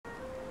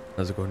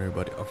How's it going,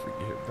 everybody? I'll freak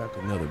you here. Back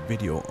with another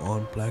video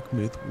on Black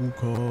Myth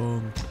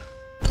Wukong.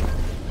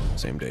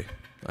 Same day,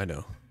 I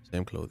know.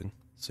 Same clothing,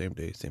 same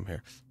day, same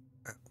hair.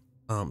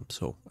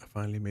 So I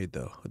finally made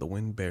the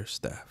wind bear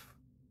staff.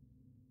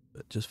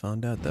 But just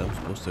found out that I'm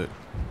supposed to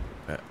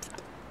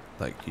craft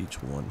like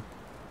each one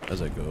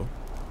as I go.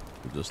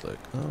 I'm just like,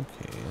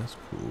 okay, that's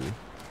cool.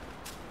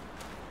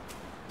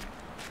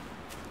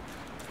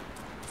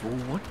 For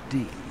what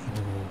deed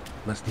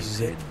must his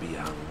head be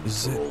hung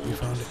for all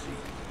to see?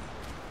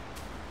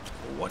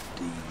 For what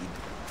deed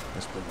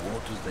must the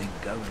waters they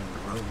go and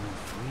roam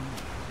free?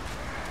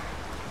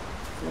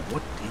 For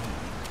what deed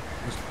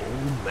must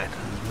all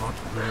matters not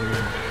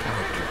known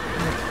how to be?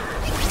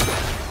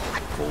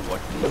 For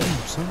what deed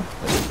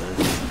must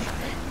mercy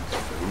hands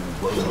through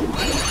woe?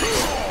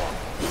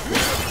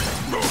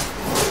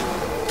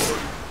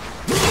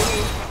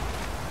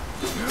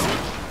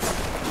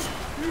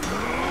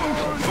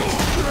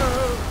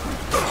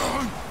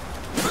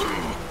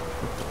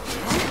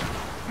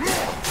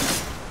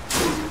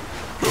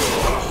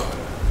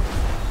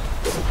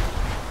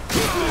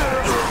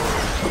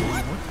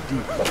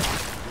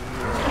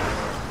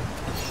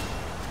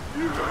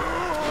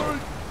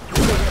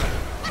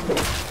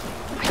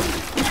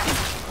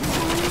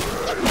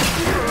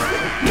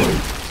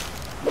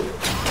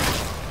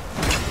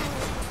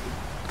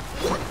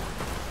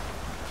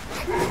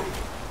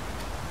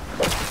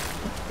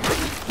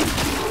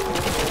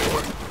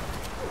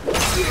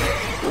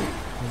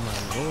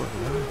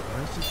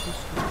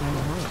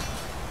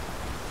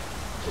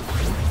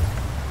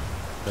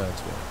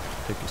 That's why.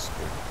 Take a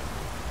spirit.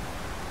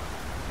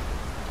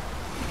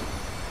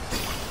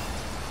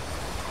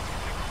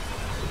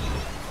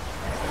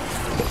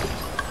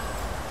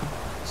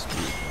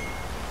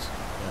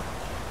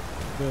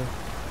 Good.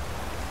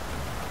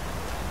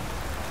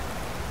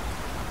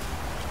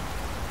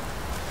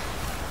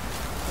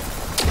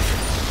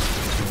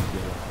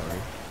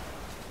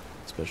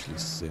 Especially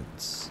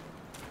since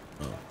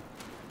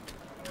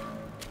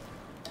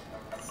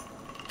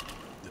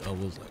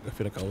I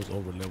feel like I was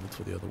over leveled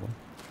for the other one,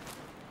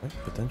 right?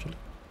 Potentially.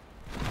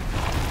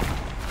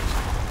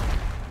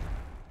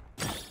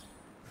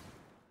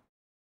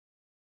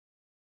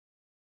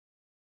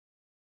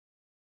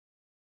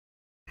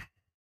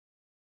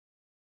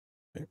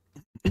 Okay.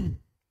 I'm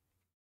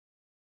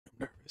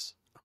nervous.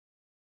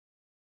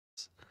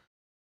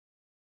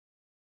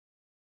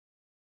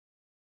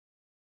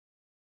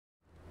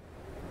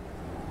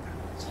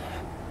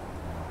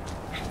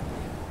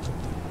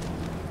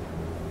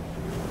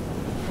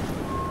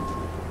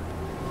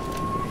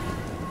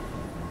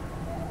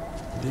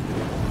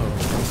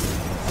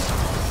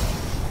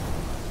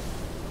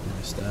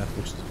 My staff,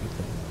 which is a good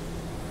thing.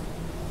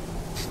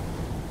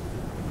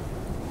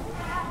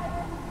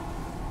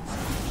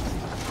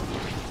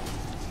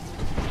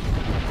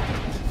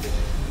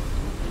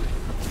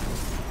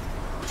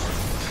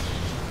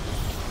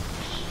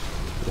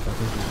 But if I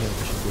think we can,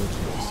 we should go to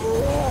the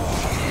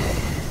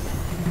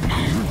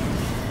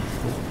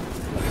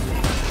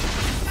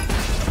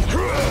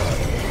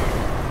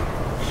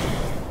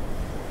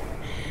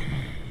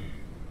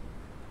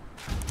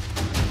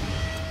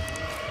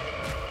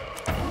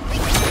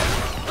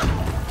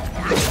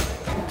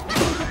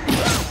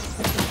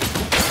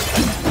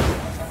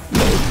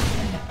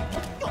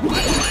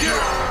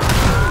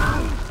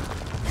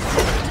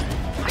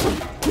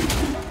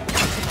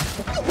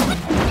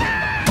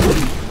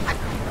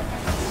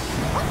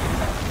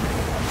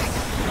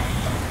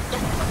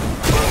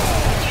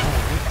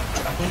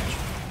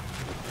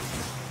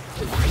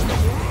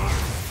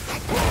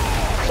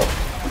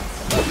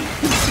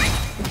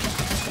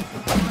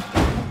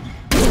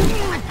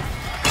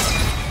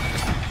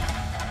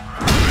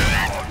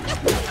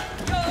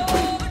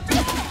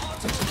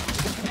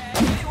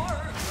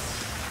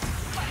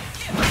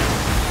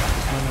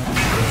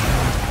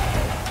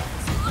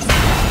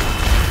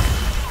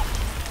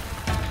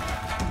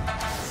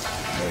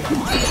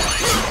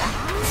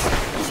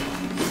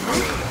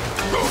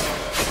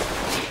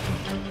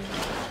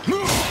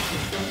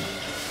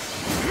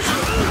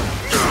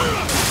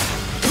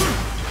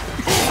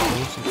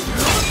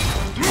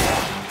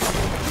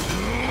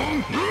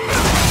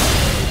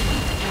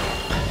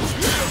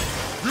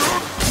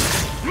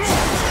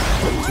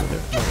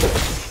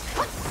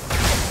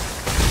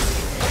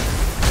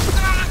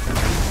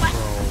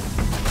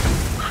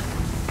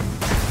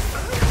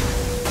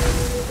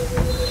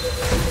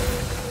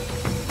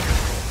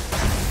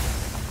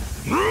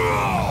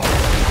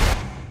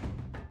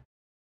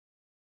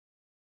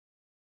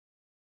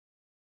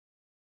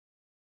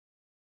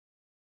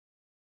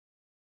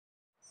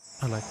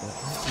I like that.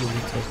 It really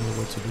tells me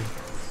what to do.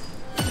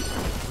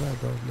 Right,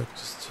 bro. Look,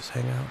 just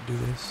hang out, do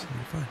this, and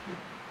you're fine.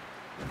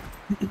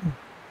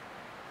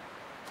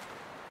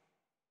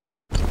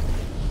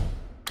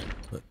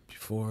 But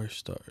before I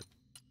start,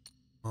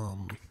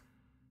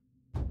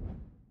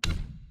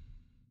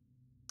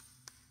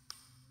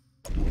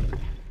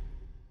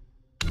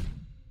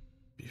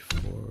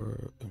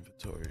 before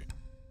inventory,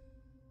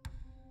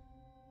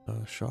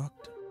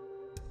 shocked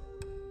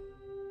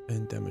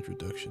and damage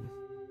reduction.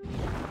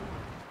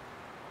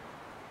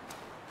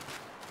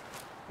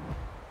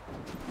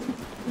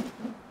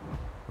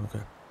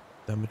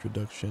 damage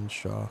reduction,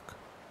 shock.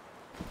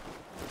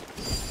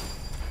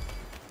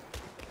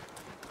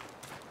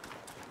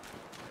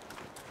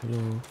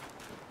 Hello.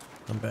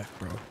 I'm back,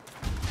 bro.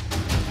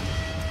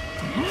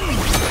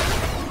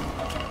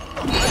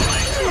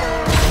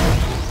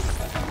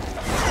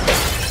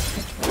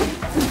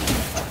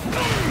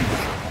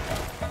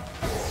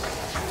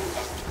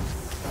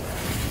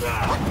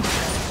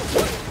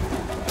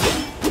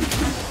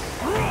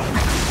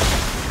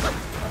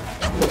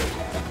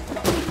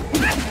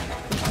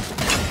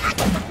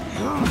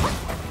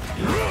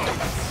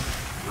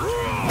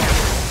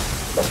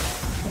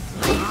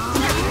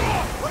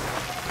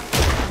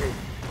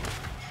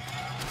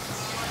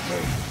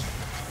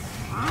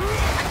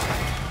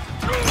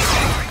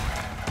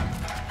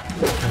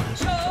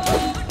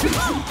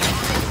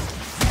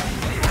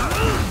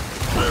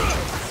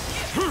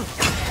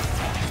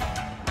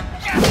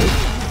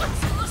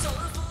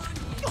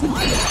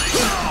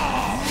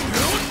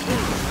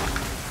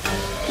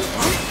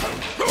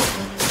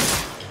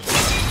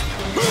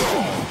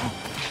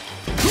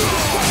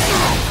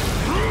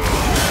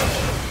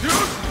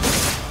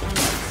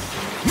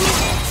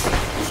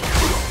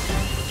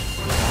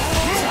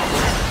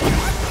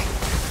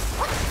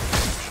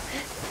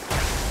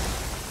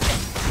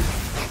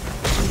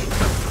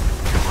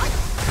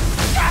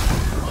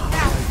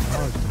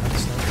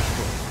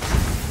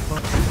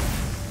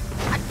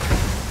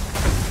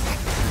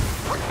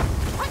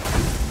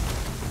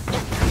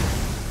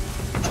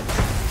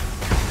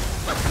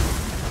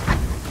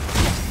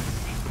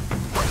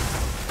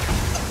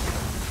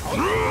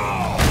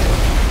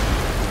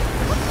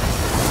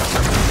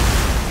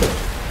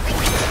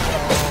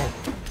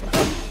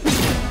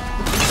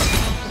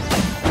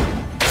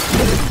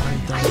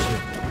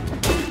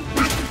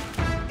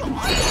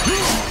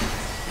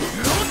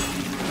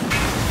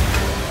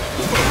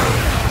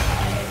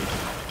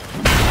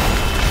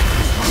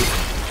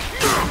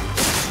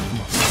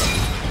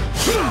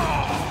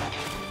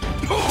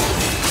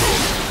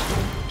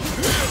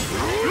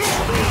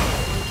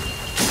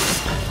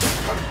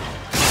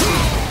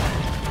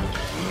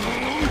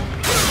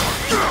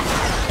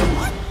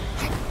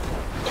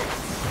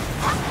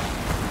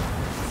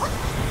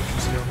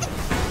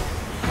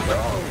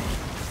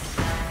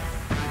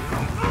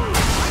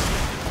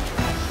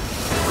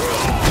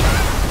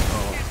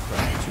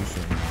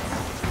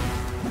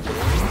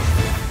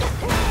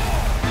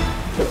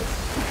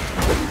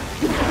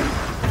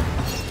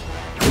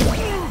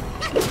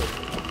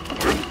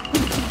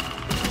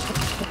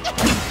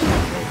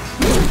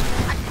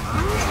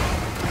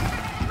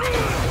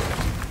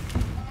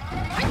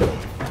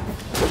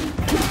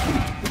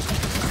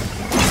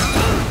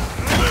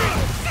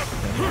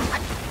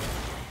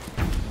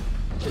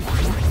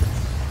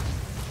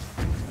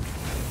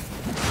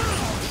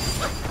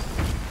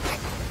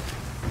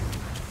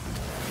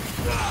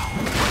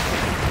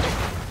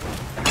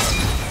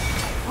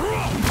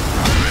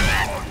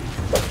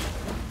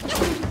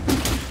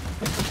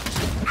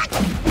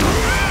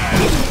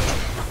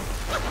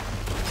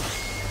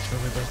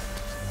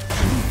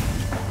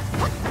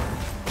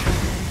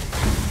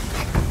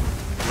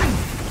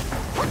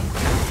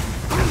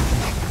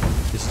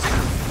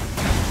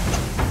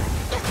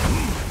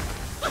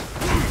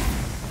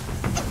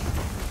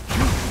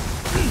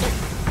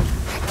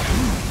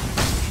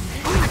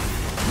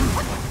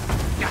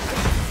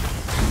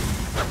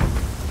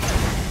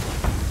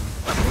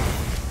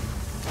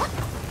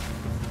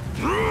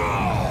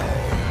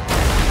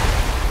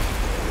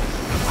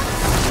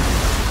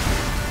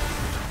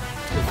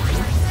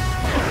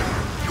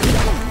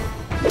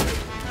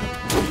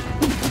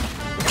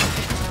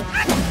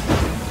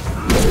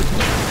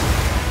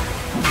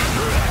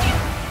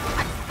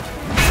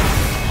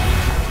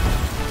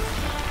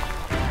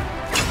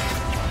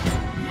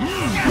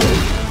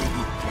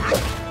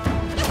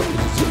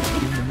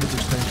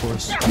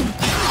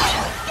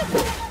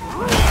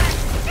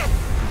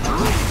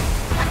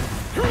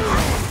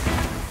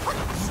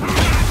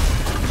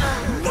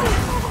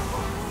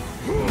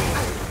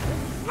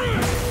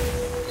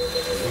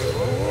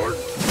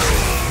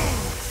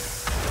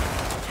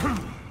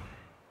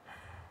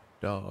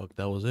 Dog,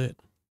 that was it.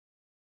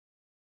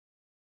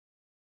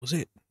 Was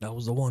it? That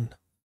was the one.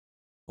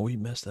 Oh, we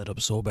messed that up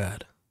so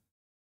bad.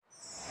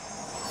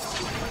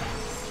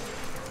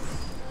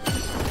 That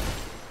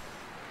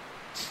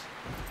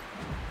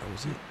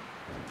was it.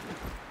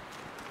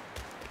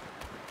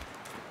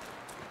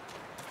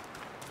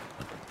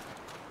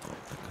 Oh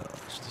my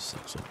gosh, this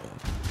sucks so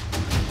bad.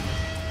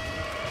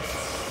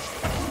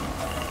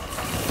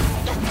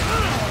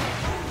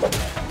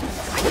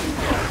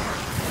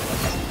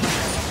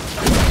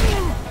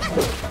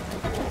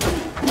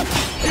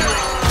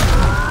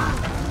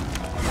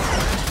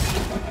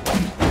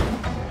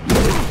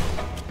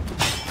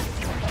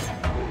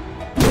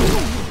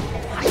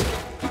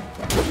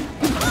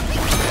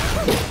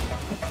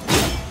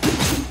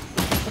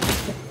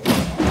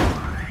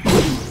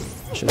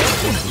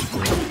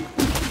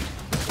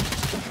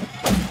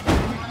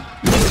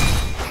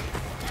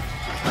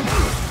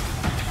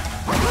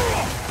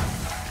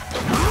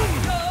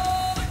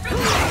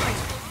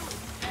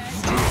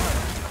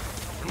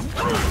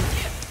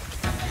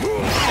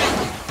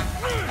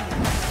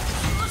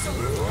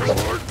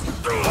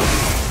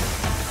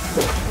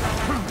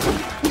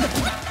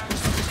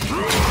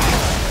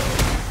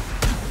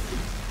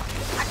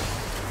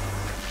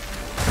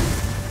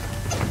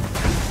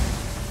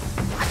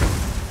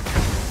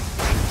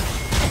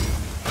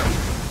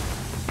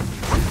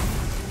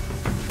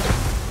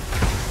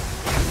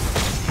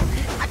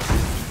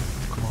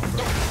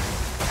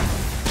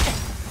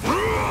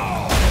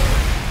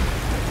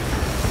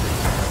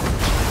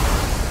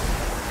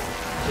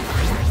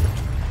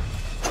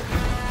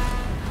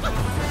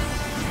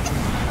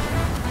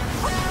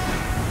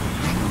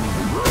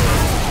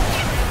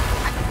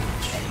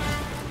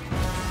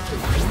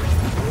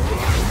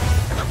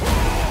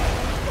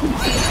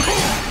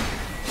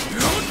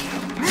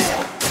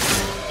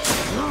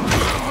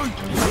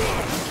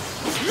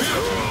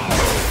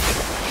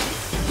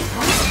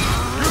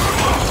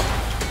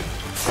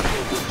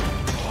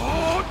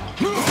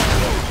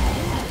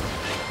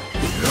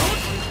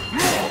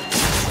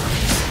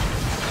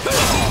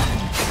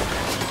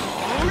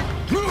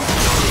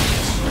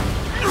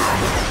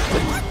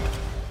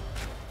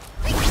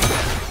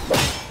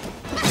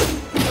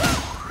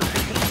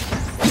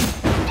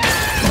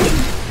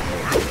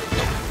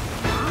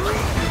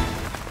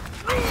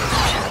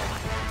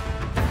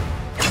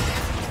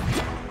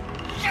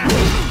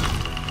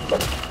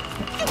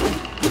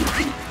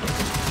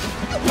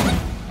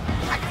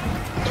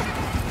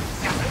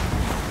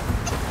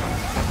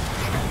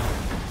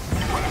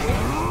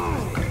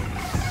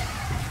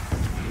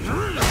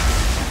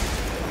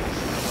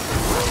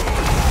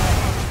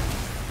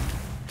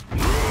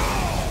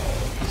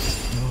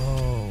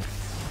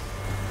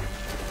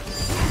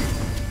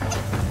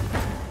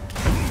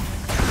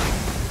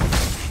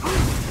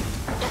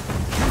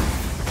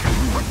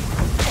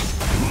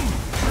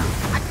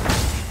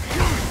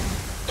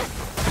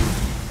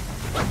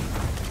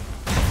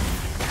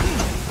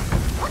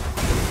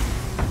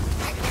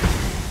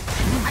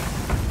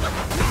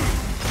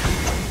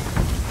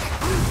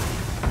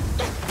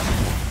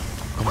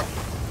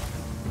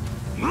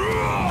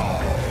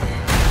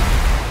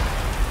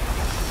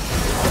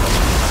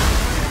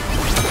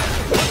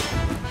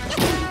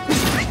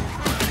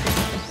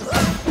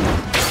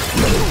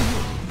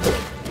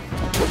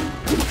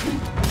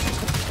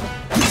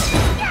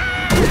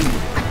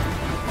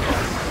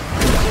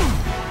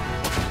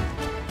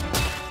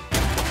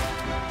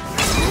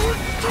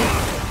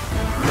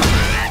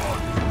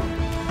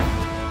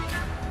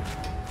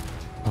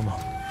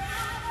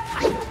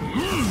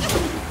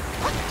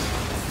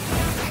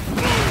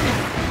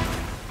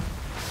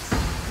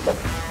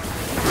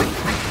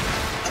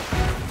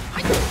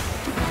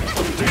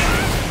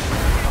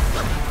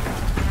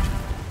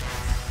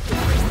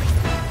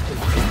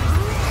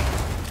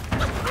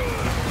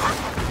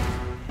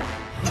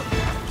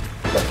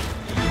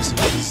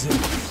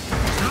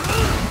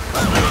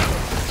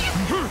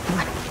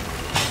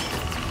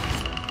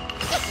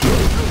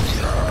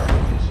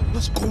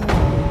 Let's go.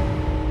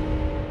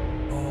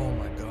 Oh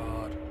my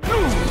god.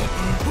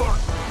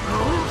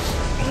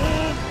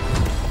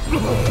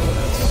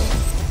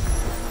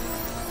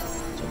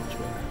 So much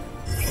better.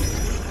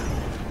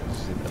 This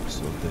is an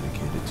episode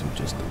dedicated to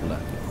just the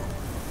black, y'all.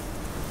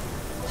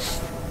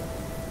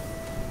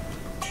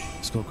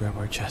 Let's go grab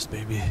our chest,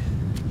 baby.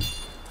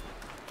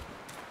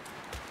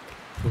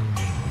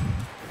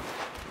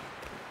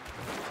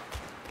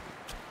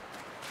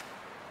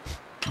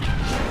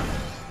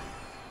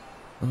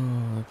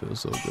 Oh, I feel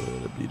so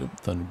good. I beat up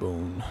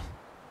Thunderbone.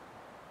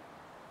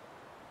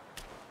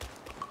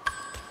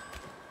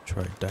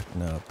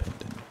 Tridacna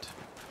pendant.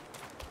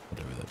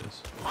 Whatever that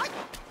is.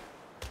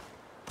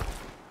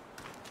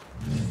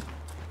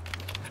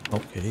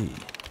 Okay.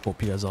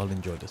 Hope you guys all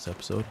enjoyed this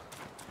episode.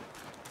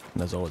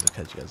 And as always, I'll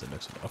catch you guys in the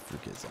next one.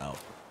 Africa is out.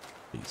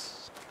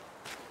 Peace.